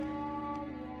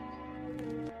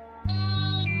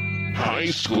High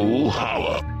School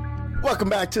Holla. Welcome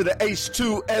back to the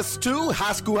H2S2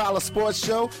 High School Holla Sports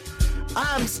Show.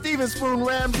 I'm Steven Spoon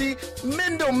Ramsey,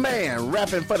 Mendel Man,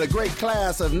 repping for the great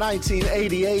class of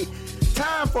 1988.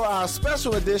 Time for our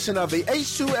special edition of the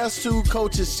H2S2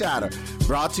 Coaches Chatter,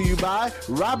 brought to you by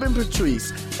Robin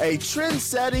Patrice, a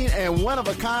trend-setting and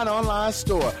one-of-a-kind online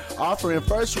store offering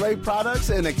first-rate products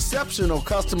and exceptional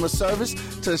customer service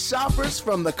to shoppers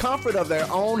from the comfort of their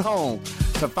own home.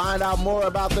 To find out more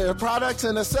about their products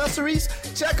and accessories,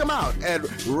 check them out at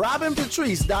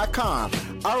robinpatrice.com,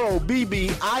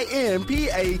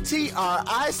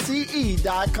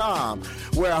 ROBBINPATRICE.com,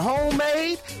 where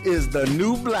homemade is the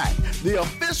new black, the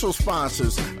official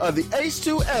sponsors of the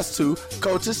H2S2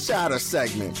 Coaches Chatter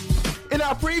segment. In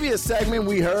our previous segment,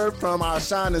 we heard from our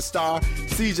shining star,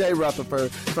 CJ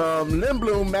Rutherford, from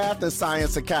Lindblom Math and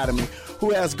Science Academy,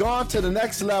 who has gone to the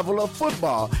next level of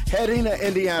football, heading to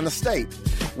Indiana State.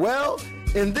 Well,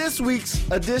 in this week's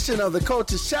edition of the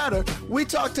Coaches Chatter, we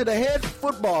talked to the head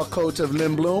football coach of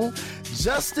Lindblom,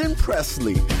 Justin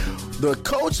Presley, the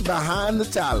coach behind the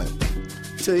talent,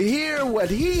 to hear what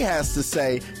he has to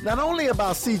say not only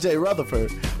about CJ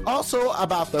Rutherford, also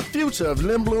about the future of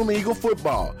Lindblom Eagle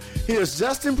football. Here's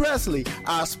Justin Presley,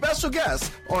 our special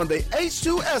guest on the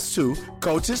H2S2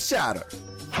 Coaches Chatter.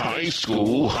 High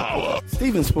School Holla.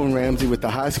 Steven Spoon Ramsey with the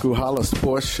High School Holla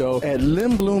Sports Show at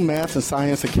Lindblom Math and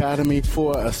Science Academy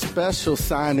for a special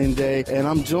signing day. And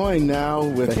I'm joined now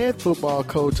with the head football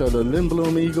coach of the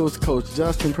Lindblom Eagles, Coach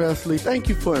Justin Presley. Thank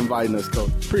you for inviting us, Coach.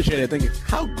 Appreciate it. Thank you.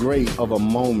 How great of a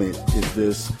moment is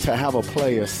this to have a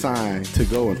player sign to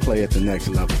go and play at the next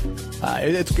level?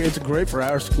 It's great for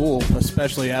our school,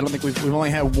 especially. I don't think we've only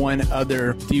had one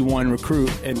other D1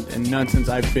 recruit and none since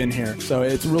I've been here. So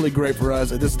it's really great for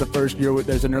us. This is the first year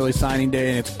there's an early signing day,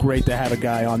 and it's great to have a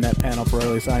guy on that panel for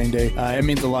early signing day. It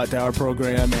means a lot to our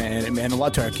program and a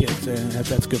lot to our kids, and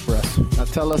that's good for us. Now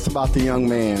tell us about the young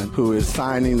man who is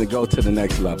signing to go to the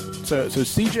next level. So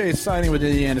CJ is signing with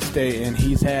Indiana State, and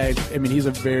he's a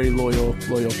very loyal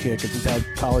kid because he's had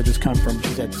colleges come from.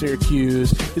 He's had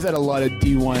Syracuse. He's had a lot of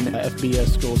D1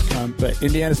 FBS schools come, but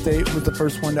Indiana State was the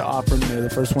first one to offer him. They're the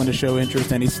first one to show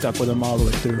interest, and he's stuck with them all the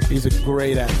way through. He's a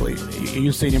great athlete.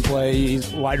 You've seen him play.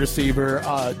 He's wide receiver,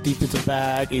 defensive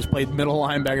back. He's played middle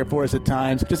linebacker for us at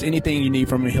times. Just anything you need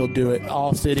from him, he'll do it.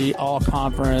 All city, all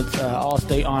conference, all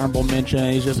state honorable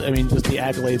mention. He's just the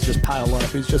accolades just pile up.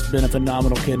 He's just been a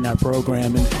phenomenal kid in our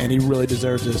program, and he really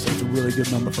deserves this. It's a really good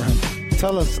number for him.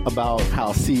 Tell us about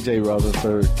how C.J.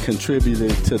 Rutherford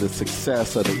contributed to the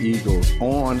success of the Eagles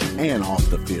on and off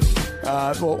the field.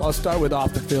 Well, I'll start with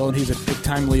off the field. He's a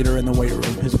big-time leader in the weight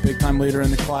room. He's a big-time leader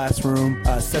in the classroom,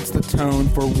 sets the tone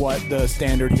for what the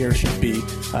standard here should be,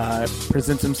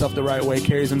 presents himself the right way,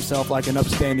 carries himself like an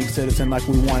upstanding citizen like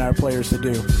we want our players to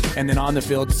do. And then on the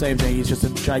field, same thing. He's just a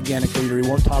gigantic leader. He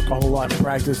won't talk a whole lot in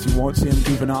practice. You won't see him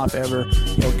goofing off ever.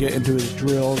 He'll get into his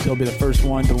drills. He'll be the first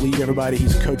one to lead everybody.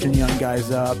 He's coaching young guys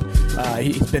up.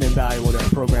 He's been invaluable to our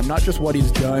program. Not just what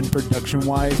he's done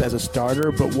production-wise as a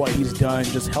starter, but what he's done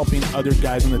just helping other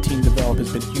guys on the team develop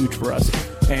has been huge for us.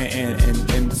 And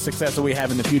the success that we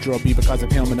have in the future will be because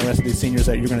of him and the rest of these seniors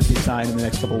that you're going to see sign in the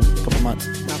next couple months.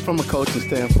 Now, from a coaching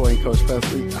standpoint, Coach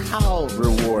Presley, how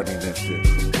rewarding is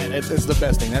this? It's the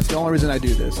best thing. That's the only reason I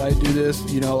do this. A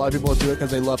lot of people do it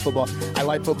because they love football. I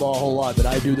like football a whole lot, but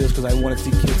I do this because I want to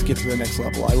see kids get to the next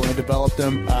level. I want to develop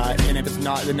them, and if it's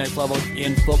not the next level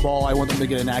in football, I want them to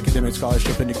get an academic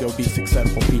scholarship and to go be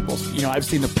successful people. I've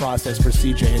seen the process for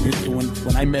CJ, and when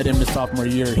I met him his sophomore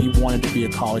year, he wanted to be a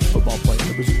college football player.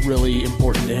 It was really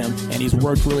important to him, and he's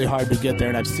worked really hard to get there,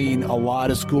 and I've seen a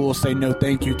lot of schools say no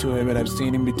thank you to him, and I've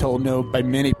seen him be told no by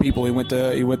many people. He went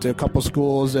to a couple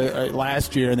schools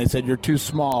last year, and they said, "You're too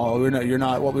small. You're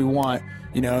not what we want."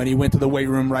 And he went to the weight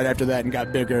room right after that and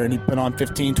got bigger, and he put on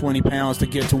 15, 20 pounds to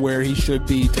get to where he should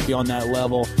be to be on that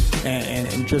level.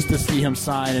 And just to see him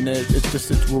sign, and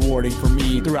it's rewarding for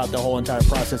me throughout the whole entire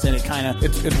process. And it's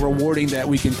rewarding that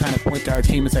we can kind of point to our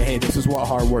team and say, hey, this is what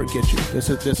hard work gets you. This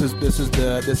is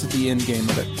the end game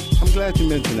of it. I'm glad you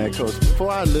mentioned that, Coach.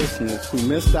 For our listeners who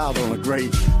missed out on a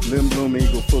great Lindblom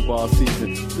Eagle football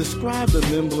season, describe the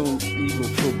Lindblom Eagle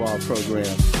football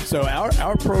program. So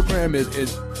our program is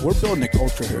we're building a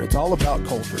culture here. It's all about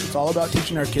culture. It's all about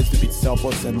teaching our kids to be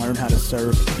selfless and learn how to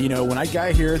serve. When I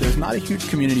got here, there's not a huge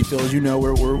community feel. As you know,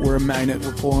 we're a magnet.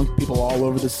 We're pulling people all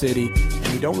over the city, and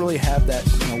we don't really have that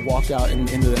walk out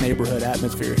into the neighborhood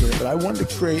atmosphere here. But I wanted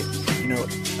to create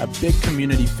a big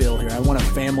community feel here. I want a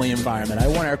family environment. I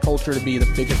want our culture to be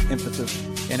the biggest emphasis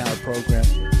in our program,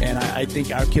 and I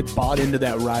think our kids bought into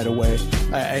that right away.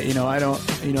 I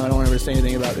don't ever say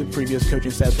anything about the previous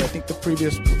coaching staff, but I think the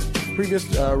previous previous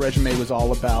resume was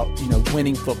all about,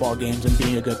 winning football games and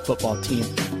being a good football team.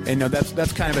 And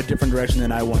that's kind of a different direction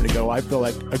than I wanted to go. I feel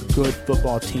like a good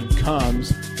football team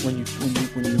comes when you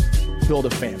build a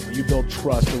family, you build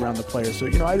trust around the players. So,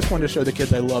 I just wanted to show the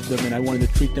kids I love them, and I wanted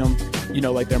to treat them,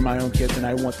 like they're my own kids, and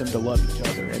I want them to love each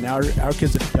other. And our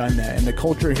kids have done that, and the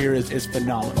culture here is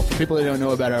phenomenal. For people that don't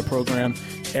know about our program,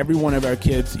 every one of our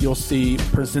kids you'll see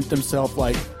present themselves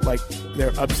like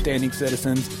they're upstanding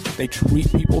citizens. They treat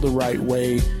people the right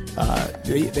way.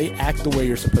 They act the way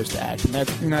you're supposed to act,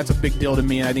 and that's a big deal to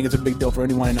me, and I think it's a big deal for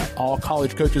anyone. And all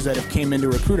college coaches that have came in to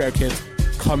recruit our kids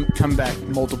come back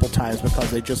multiple times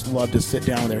because they just love to sit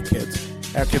down with their kids.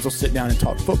 Our kids will sit down and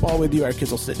talk football with you. Our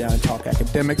kids will sit down and talk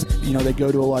academics. They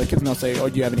go to a lot of kids and they'll say, "Oh,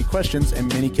 do you have any questions?" And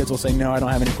many kids will say, "No, I don't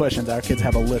have any questions." Our kids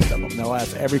have a list of them. They'll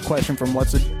ask every question from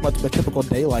what's a typical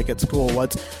day like at school?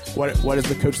 What is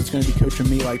the coach that's going to be coaching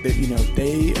me like? That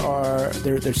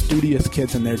they're studious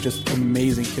kids, and they're just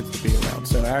amazing kids to be around.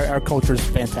 So our culture is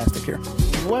fantastic here.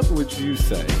 What would you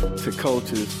say to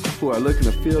coaches who are looking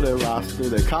to fill their roster,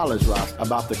 their college roster,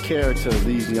 about the character of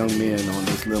these young men on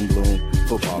this Lindblom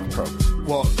football program?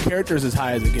 Well, character is as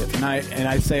high as it gets, and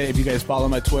I say, if you guys follow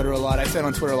my Twitter a lot, I say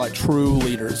on Twitter a lot, true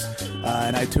leaders,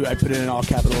 and I put it in all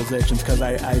capitalizations because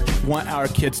I want our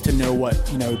kids to know what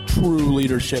true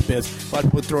leadership is. A lot of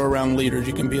people throw around leaders.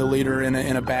 You can be a leader in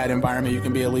a bad environment. You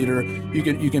can be a leader.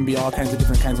 You can be all kinds of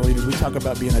different kinds of leaders. We talk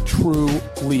about being a true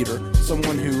leader,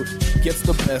 someone who gets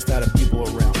the best out of people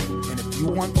around you. And if you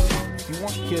want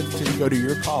kids to go to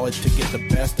your college to get the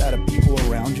best out of people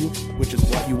around you, which is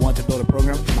what you want to build a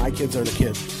program, my kids are the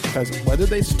kids. Because whether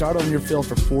they start on your field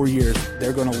for 4 years,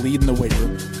 they're going to lead in the weight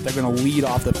room. They're going to lead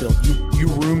off the field. You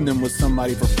room them with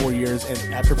somebody for 4 years,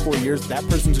 and after 4 years, that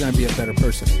person's going to be a better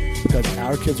person because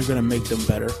our kids are going to make them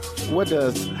better. What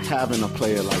does having a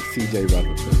player like C.J.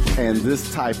 Rutherford and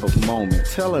this type of moment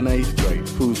tell an 8th grader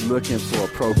who's looking for a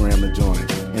program to join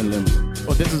in Lindblom?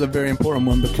 Well, this is a very important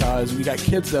one because we got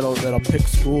kids that'll pick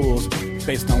schools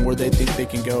based on where they think they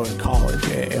can go in college.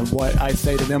 And what I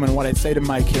say to them and what I say to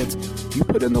my kids, you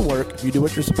put in the work, if you do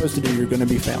what you're supposed to do, you're going to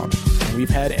be found. And we've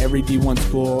had every D1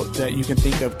 school that you can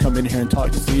think of come in here and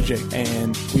talk to CJ,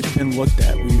 and we've been looked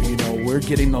at. We're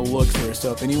getting the looks here.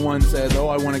 So if anyone says, "Oh,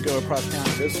 I want to go across town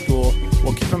to this school,"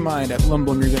 well, keep in mind at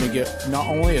Lindblom you're going to get not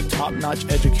only a top-notch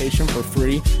education for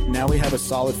free, now we have a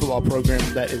solid football program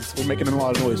we're making a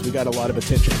lot of noise. We got a lot of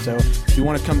attention. So if you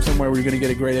want to come somewhere where you're going to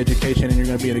get a great education and you're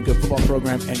going to be in a good football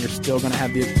program and you're still going to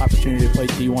have the opportunity to play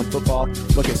D1 football,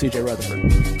 look at C.J.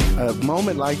 Rutherford. A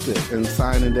moment like this in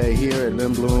signing day here at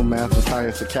Lindblom Math and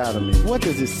Science Academy, what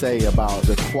does it say about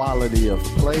the quality of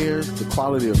players, the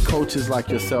quality of coaches like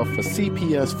yourself for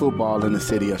CPS football in the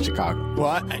city of Chicago?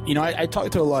 Well, I talk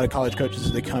to a lot of college coaches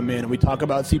as they come in, and we talk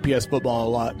about CPS football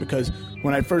a lot because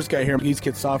when I first got here, these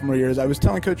kids' sophomore years, I was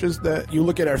telling coaches that you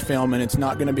look at our film and it's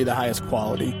not going to be the highest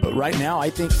quality. But right now, I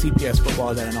think CPS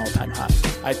football is at an all-time high.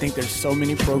 I think there's so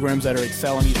many programs that are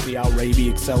excelling. You see Al Raby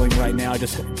excelling right now. I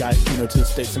just got to the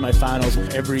state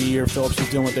semifinals. Every year, Phillips is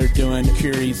doing what they're doing.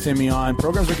 Curie, Simeon,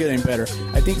 programs are getting better.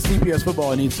 I think CPS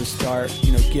football needs to start,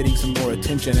 getting some more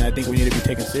attention, and I think we need to be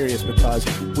taken serious because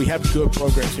we have good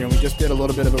programs here. And we just did a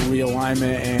little bit of a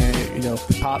realignment, and the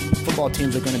top football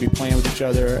teams are going to be playing with each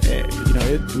other.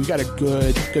 We got a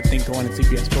good thing going in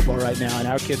CPS football right now, and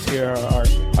our kids here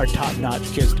are top-notch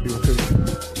kids to be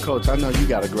recruited. Coach, I know you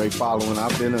got a great following.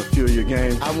 I've been in a few of your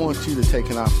games. I want you to take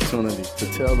an opportunity to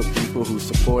tell the people who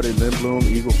supported Lindblom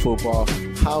Eagle football,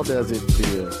 how does it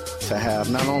feel to have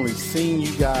not only seen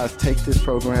you guys take this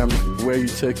program where you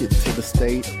took it to the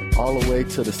state, all the way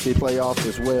to the city playoffs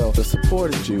as well, but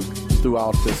supported you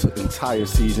throughout this entire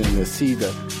season, to see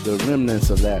the remnants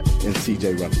of that in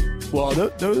C.J. Rutherford? Well,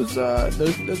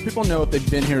 those people know if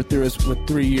they've been here through us with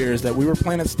 3 years that we were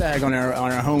playing at Stag on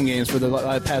our home games for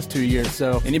the past 2 years.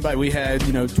 So we had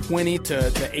 20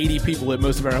 to 80 people at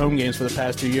most of our home games for the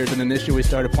past 2 years, and then this year we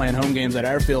started playing home games at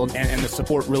our field, and the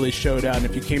support really showed out. And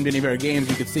if you came to any of our games,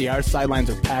 you could see our sidelines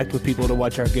are packed with people to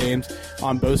watch our games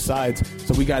on both sides.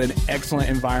 So we got an excellent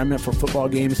environment for football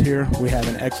games here. We have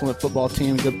an excellent football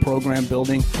team, good program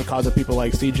building because of people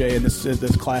like CJ and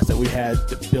this class that we had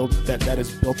that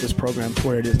has built this program to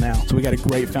where it is now. So we got a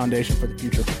great foundation for the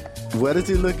future. What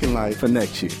is it looking like for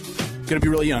next year? Going to be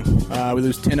really young. We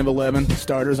lose 10 of 11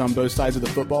 starters on both sides of the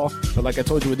football. But like I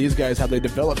told you with these guys, how they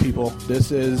develop people,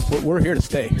 we're here to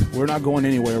stay. We're not going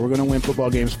anywhere. We're going to win football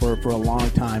games for a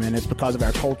long time, and it's because of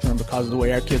our culture and because of the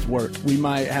way our kids work. We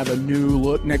might have a new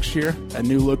look next year, a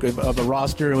new look of a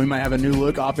roster. We might have a new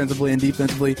look offensively and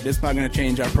defensively. It's not going to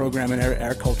change our program and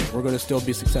our culture. We're going to still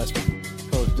be successful.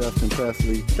 Coach Justin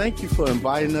Presley. Thank you for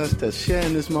inviting us to share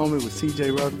in this moment with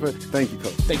CJ Rutherford. Thank you,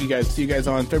 Coach. Thank you, guys. See you guys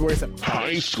on February 7th.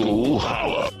 High School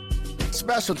Holla.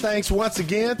 Special thanks once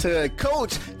again to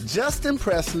Coach Justin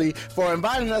Presley for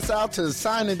inviting us out to the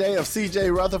signing day of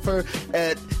CJ Rutherford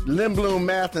at Lindblom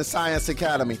Math and Science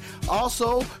Academy.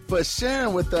 Also, for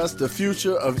sharing with us the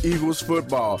future of Eagles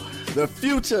football. The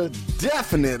future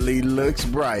definitely looks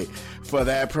bright for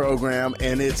that program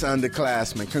and its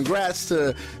underclassmen. Congrats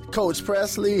to Coach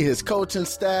Presley, his coaching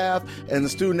staff, and the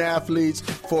student athletes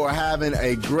for having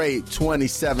a great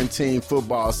 2017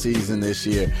 football season this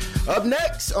year. Up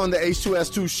next on the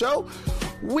H2S2 show,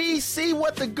 we see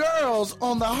what the girls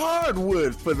on the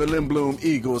hardwood for the Lindblom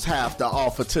Eagles have to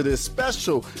offer to this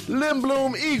special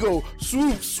Lindblom Eagle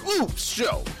Swoop Swoop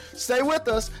show. Stay with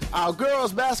us. Our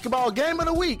girls basketball game of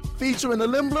the week featuring the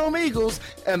Lindblom Eagles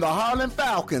and the Harlan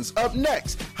Falcons. Up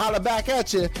next, holla back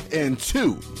at you in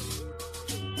 2.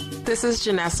 This is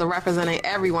Janessa representing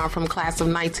everyone from class of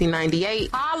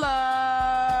 1998.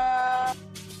 Holla!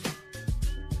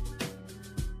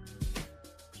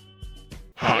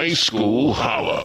 High School Holla.